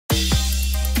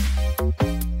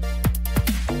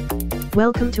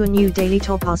Welcome to a new daily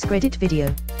top Askreddit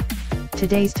video.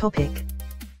 Today's topic.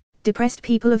 Depressed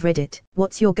people of Reddit,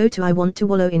 what's your go-to I want to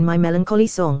wallow in my melancholy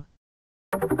song?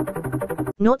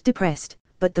 Not depressed,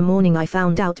 but the morning I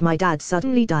found out my dad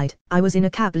suddenly died, I was in a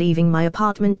cab leaving my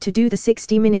apartment to do the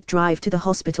 60-minute drive to the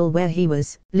hospital where he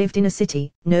lived in a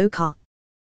city, no car.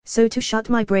 So to shut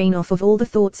my brain off of all the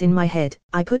thoughts in my head,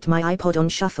 I put my iPod on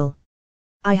shuffle.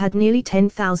 I had nearly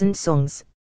 10,000 songs.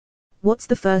 What's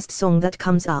the first song that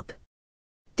comes up?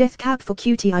 Death Cab for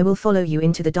Cutie, I Will Follow You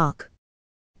Into the Dark.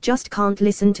 Just can't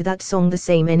listen to that song the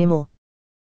same anymore.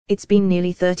 It's been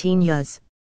nearly 13 years.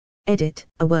 Edit,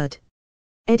 a word.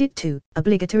 Edit 2,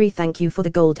 obligatory thank you for the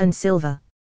gold and silver.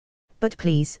 But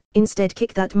please, instead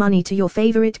kick that money to your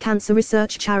favorite cancer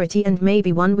research charity, and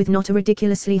maybe one with not a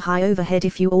ridiculously high overhead,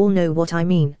 if you all know what I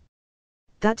mean.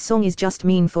 That song is just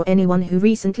mean for anyone who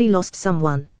recently lost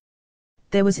someone.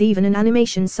 There was even an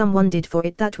animation someone did for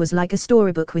it that was like a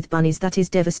storybook with bunnies. That is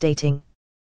devastating.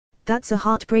 That's a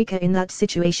heartbreaker in that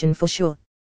situation for sure.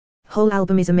 Whole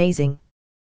album is amazing.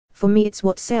 For me it's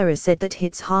what Sarah said that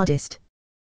hits hardest.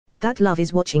 That love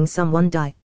is watching someone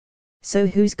die. So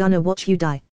who's gonna watch you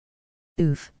die?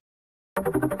 Oof.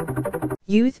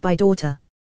 Youth by Daughter.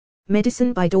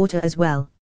 Medicine by Daughter as well.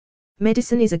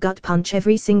 Medicine is a gut punch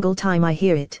every single time I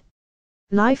hear it.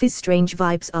 Life is Strange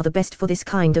vibes are the best for this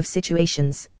kind of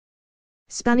situations.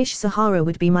 Spanish Sahara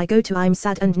would be my go-to I'm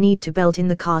sad and need to belt in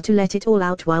the car to let it all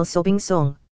out while sobbing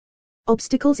song.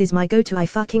 Obstacles is my go-to I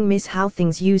fucking miss how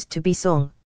things used to be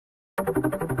song.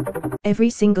 Every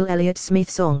single Elliott Smith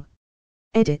song.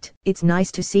 Edit, it's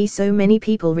nice to see so many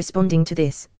people responding to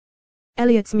this.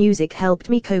 Elliott's music helped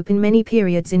me cope in many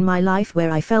periods in my life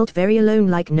where I felt very alone,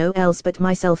 like no else but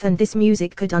myself, and this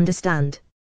music could understand.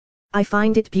 I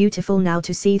find it beautiful now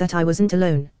to see that I wasn't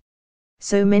alone.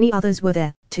 So many others were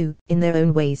there, too, in their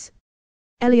own ways.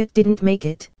 Elliott didn't make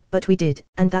it, but we did,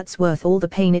 and that's worth all the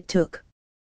pain it took.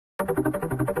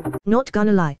 Not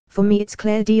gonna lie, for me it's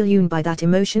Claire de Lune by that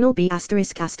emotional B*****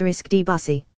 de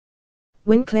Bussy.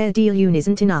 When Claire de Lune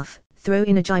isn't enough, throw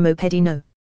in a Jimo Pedino.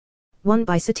 One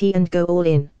by Satie and go all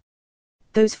in.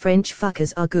 Those French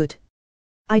fuckers are good.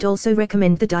 I'd also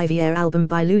recommend the Diviere album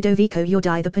by Ludovico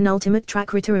Yordi. The penultimate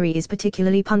track Ritterary is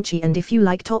particularly punchy, and if you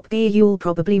like Top Gear you'll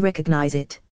probably recognize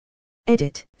it.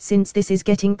 Edit, since this is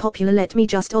getting popular let me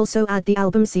just also add the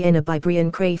album Sienna by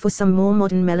Brian Cray for some more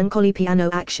modern melancholy piano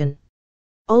action.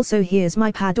 Also here's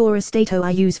my Padora Stato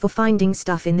I use for finding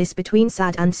stuff in this between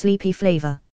sad and sleepy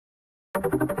flavor.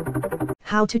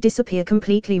 How to Disappear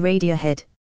Completely Radiohead.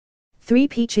 Three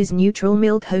Peaches Neutral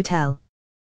Milk Hotel.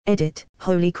 Edit,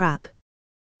 holy crap.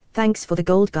 Thanks for the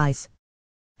gold guys.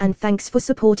 And thanks for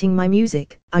supporting my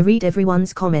music. I read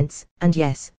everyone's comments, and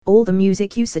yes, all the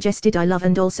music you suggested I love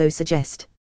and also suggest.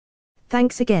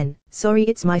 Thanks again. Sorry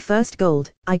it's my first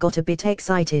gold, I got a bit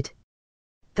excited.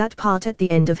 That part at the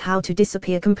end of How to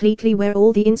Disappear Completely where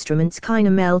all the instruments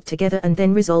kinda meld together and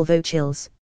then resolve chills.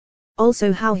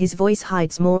 Also how his voice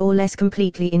hides more or less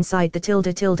completely inside the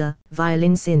tilde tilde,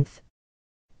 violin synth.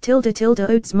 Tilde tilde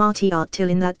odes marty art till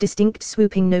in that distinct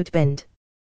swooping note bend.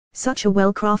 Such a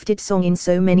well-crafted song in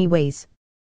so many ways.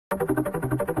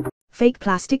 Fake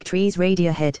Plastic Trees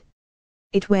Radiohead.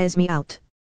 It wears me out.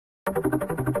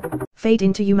 Fade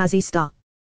Into You Mazzy Star.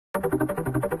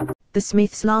 The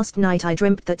Smiths. Last night I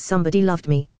dreamt that somebody loved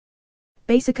me.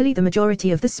 Basically the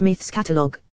majority of the Smiths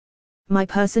catalogue. My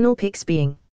personal picks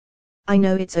being. I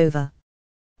know it's over.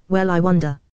 Well I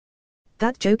wonder.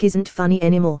 That joke isn't funny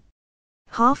anymore.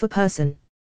 Half a person.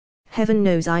 Heaven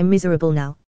knows I'm miserable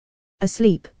now.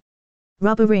 Asleep.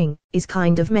 Rubber Ring is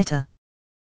kind of meta.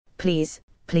 Please,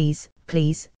 please,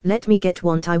 please, let me get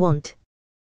what I want.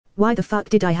 Why the fuck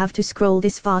did I have to scroll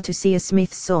this far to see a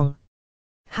Smiths song?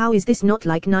 How is this not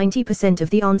like 90% of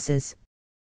the answers?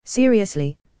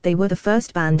 Seriously, they were the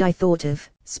first band I thought of,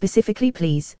 specifically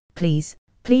please, please,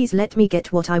 please let me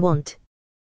get what I want.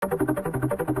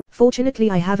 Fortunately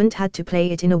I haven't had to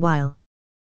play it in a while.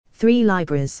 3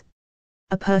 Libras.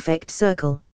 A Perfect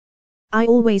Circle. I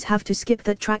always have to skip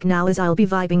that track now as I'll be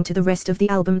vibing to the rest of the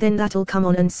album, then that'll come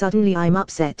on and suddenly I'm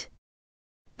upset.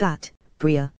 That,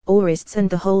 Bria, Aurists and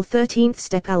the whole 13th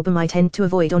Step album I tend to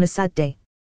avoid on a sad day.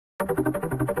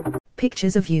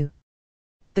 Pictures of You.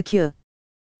 The Cure.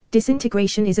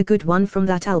 Disintegration is a good one from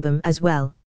that album as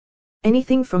well.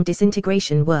 Anything from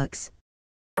Disintegration works.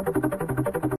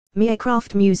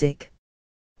 Minecraft music.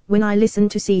 When I listen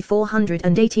to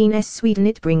C418's Sweden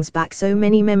it brings back so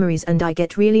many memories and I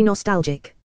get really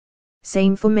nostalgic.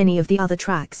 Same for many of the other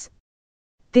tracks.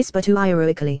 This but too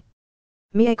ironically.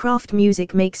 Minecraft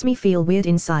music makes me feel weird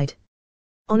inside.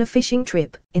 On a fishing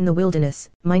trip, in the wilderness,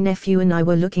 my nephew and I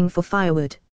were looking for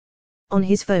firewood. On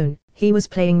his phone, he was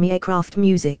playing me aircraft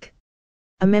music.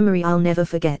 A memory I'll never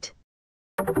forget.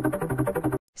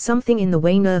 Something in the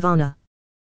way Nirvana.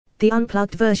 The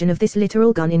unplugged version of this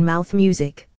literal gun-in-mouth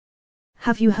music.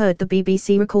 Have you heard the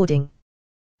BBC recording?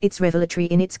 It's revelatory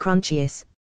in its crunchiness.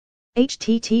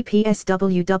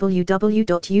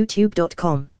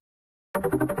 https://www.youtube.com.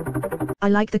 I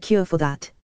like The Cure for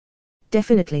that.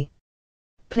 Definitely.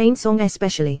 Plain song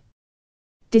especially.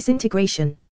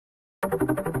 Disintegration.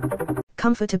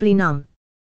 Comfortably numb.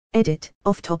 Edit,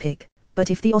 off topic,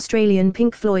 but if the Australian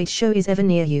Pink Floyd show is ever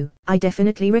near you, I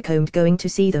definitely recommend going to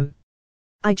see them.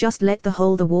 I just let the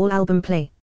Hole the Wall album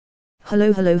play.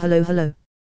 Hello hello hello hello.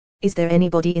 Is there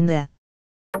anybody in there?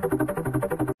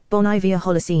 Bon Iver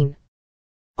Holocene.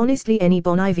 Honestly, any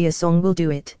Bon Iver song will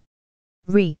do it.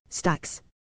 Stacks.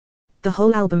 The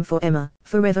whole album for Emma,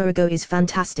 Forever Ago is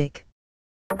fantastic.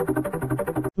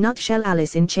 Nutshell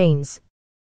Alice in Chains.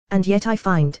 And yet I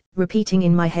find, repeating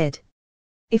in my head.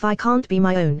 If I can't be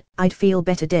my own, I'd feel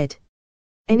better dead.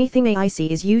 Anything AIC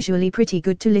is usually pretty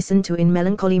good to listen to in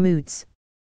melancholy moods.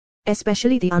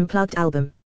 Especially the Unplugged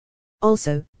album.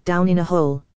 Also, Down in a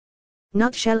Hole.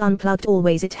 Nutshell Unplugged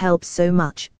always, it helps so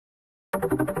much.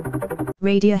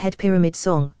 Radiohead Pyramid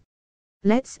Song.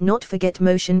 Let's not forget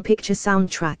motion picture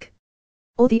soundtrack.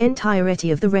 Or the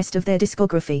entirety of the rest of their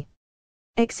discography.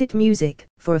 Exit music,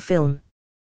 for a film.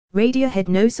 Radiohead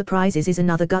No Surprises is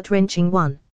another gut-wrenching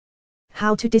one.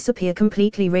 How to Disappear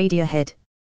Completely Radiohead.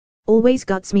 Always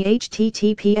guts me.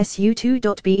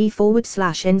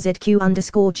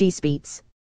 https://u2.be/nzq_gspeeds.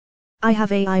 I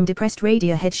have a I'm Depressed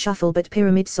Radiohead shuffle, but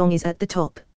Pyramid Song is at the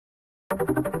top.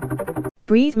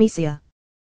 Breathe Me Sia.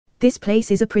 This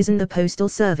place is a prison, the Postal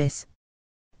Service.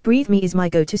 Breathe Me is my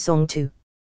go-to song too.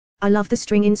 I love the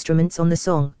string instruments on the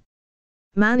song.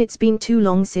 Man, it's been too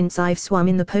long since I've swum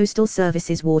in the Postal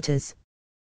Service's waters.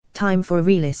 Time for a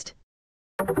realist.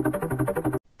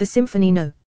 The Symphony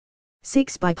No.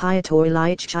 6 by Pyotr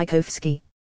Ilyich Tchaikovsky.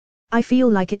 I feel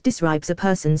like it describes a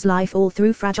person's life all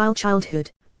through fragile childhood,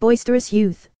 boisterous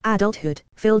youth, adulthood,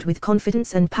 filled with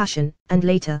confidence and passion, and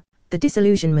later, the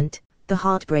disillusionment, the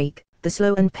heartbreak, the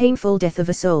slow and painful death of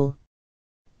a soul.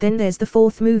 Then there's the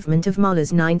fourth movement of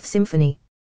Mahler's Ninth Symphony.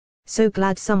 So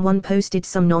glad someone posted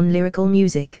some non-lyrical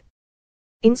music.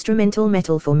 Instrumental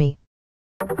metal for me.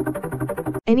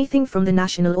 Anything from The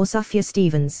National or Sufjan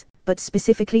Stevens, but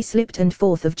specifically Slipped and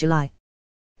 4th of July.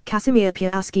 Casimir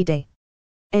Piaski Day.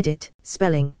 Edit,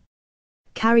 spelling.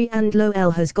 Carrie and Lowell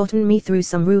has gotten me through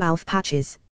some rough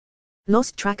patches.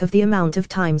 Lost track of the amount of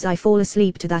times I fall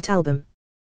asleep to that album.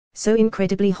 So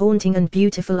incredibly haunting and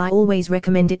beautiful, I always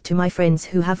recommend it to my friends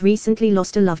who have recently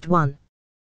lost a loved one.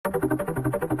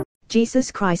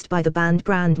 Jesus Christ by the band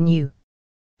Brand New.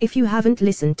 If you haven't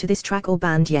listened to this track or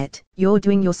band yet, you're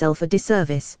doing yourself a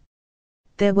disservice.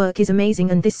 Their work is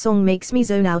amazing and this song makes me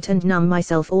zone out and numb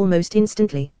myself almost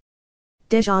instantly.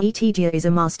 Deja Etija is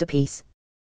a masterpiece.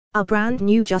 Brand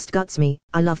New just guts me,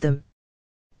 I love them.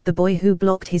 The boy who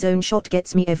blocked his own shot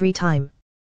gets me every time.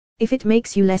 If it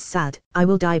makes you less sad, I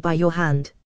will die by your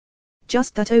hand.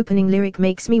 Just that opening lyric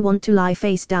makes me want to lie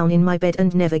face down in my bed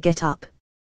and never get up.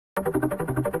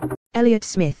 Elliott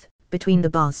Smith, Between the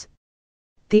Bars.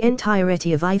 The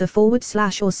entirety of either forward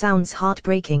slash or sounds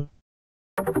heartbreaking.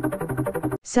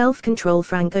 Self-Control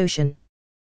Frank Ocean.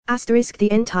 Asterisk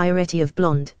the entirety of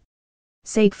Blonde.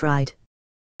 Siegfried.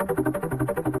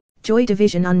 Joy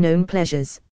Division Unknown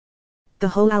Pleasures. The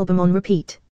whole album on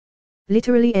repeat.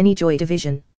 Literally any Joy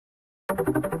Division.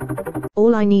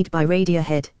 All I Need by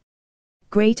Radiohead.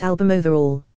 Great album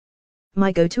overall.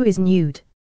 My go-to is Nude.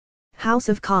 House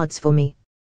of Cards for me.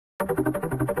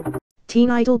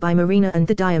 Teen Idol by Marina and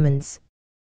the Diamonds.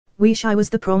 Wish I was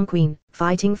the prom queen,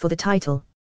 fighting for the title.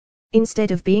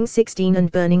 Instead of being 16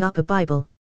 and burning up a Bible.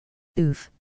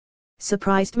 Oof.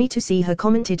 Surprised me to see her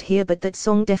commented here, but that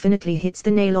song definitely hits the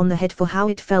nail on the head for how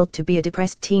it felt to be a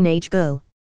depressed teenage girl.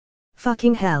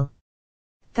 Fucking hell.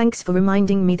 Thanks for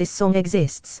reminding me this song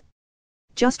exists.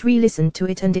 Just re-listened to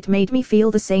it and it made me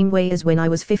feel the same way as when I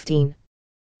was 15.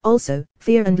 Also,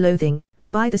 Fear and Loathing,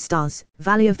 By the Stars,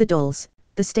 Valley of the Dolls,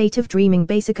 The State of Dreaming,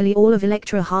 basically all of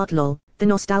Electra Heart lol, the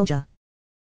nostalgia.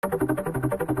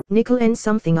 Nickel and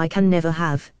Something I Can Never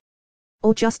Have.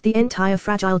 Or just the entire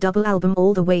Fragile double album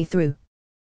all the way through.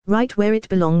 Right where it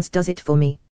belongs does it for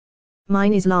me.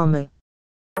 Mine is Lamo.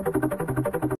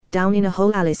 Down in a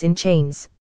Hole Alice in Chains.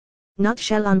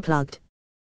 Nutshell Unplugged.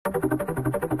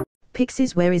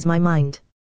 Pixies Where Is My Mind.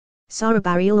 Sarah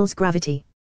Bareilles Gravity.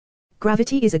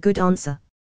 Gravity is a good answer.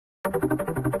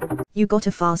 You Got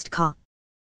a Fast Car.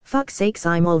 Fuck's sakes,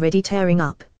 I'm already tearing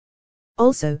up.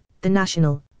 Also, The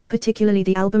National, particularly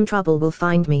the album Trouble Will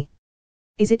Find Me.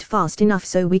 Is it fast enough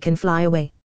so we can fly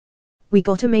away? We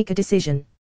gotta make a decision.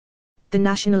 The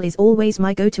National is always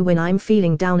my go-to when I'm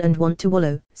feeling down and want to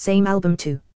wallow, same album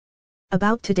too.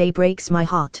 About Today breaks my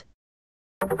heart.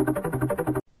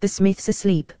 The Smiths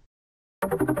Asleep.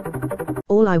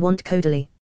 All I Want Codily.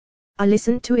 I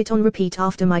listened to it on repeat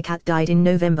after my cat died in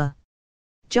November.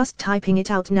 Just typing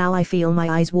it out now I feel my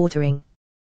eyes watering.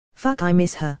 Fuck, I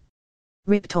miss her.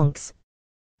 Rip Tonks.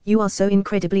 You are so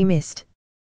incredibly missed.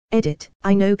 Edit.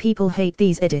 I know people hate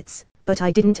these edits, but I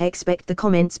didn't expect the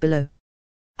comments below.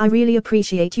 I really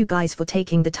appreciate you guys for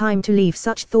taking the time to leave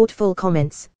such thoughtful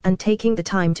comments, and taking the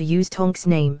time to use Tonk's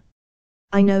name.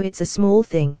 I know it's a small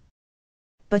thing,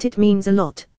 but it means a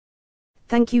lot.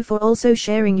 Thank you for also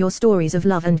sharing your stories of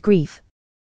love and grief.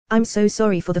 I'm so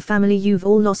sorry for the family you've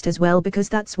all lost as well, because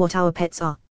that's what our pets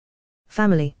are.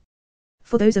 Family.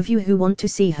 For those of you who want to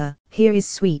see her, here is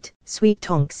sweet, sweet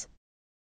Tonks.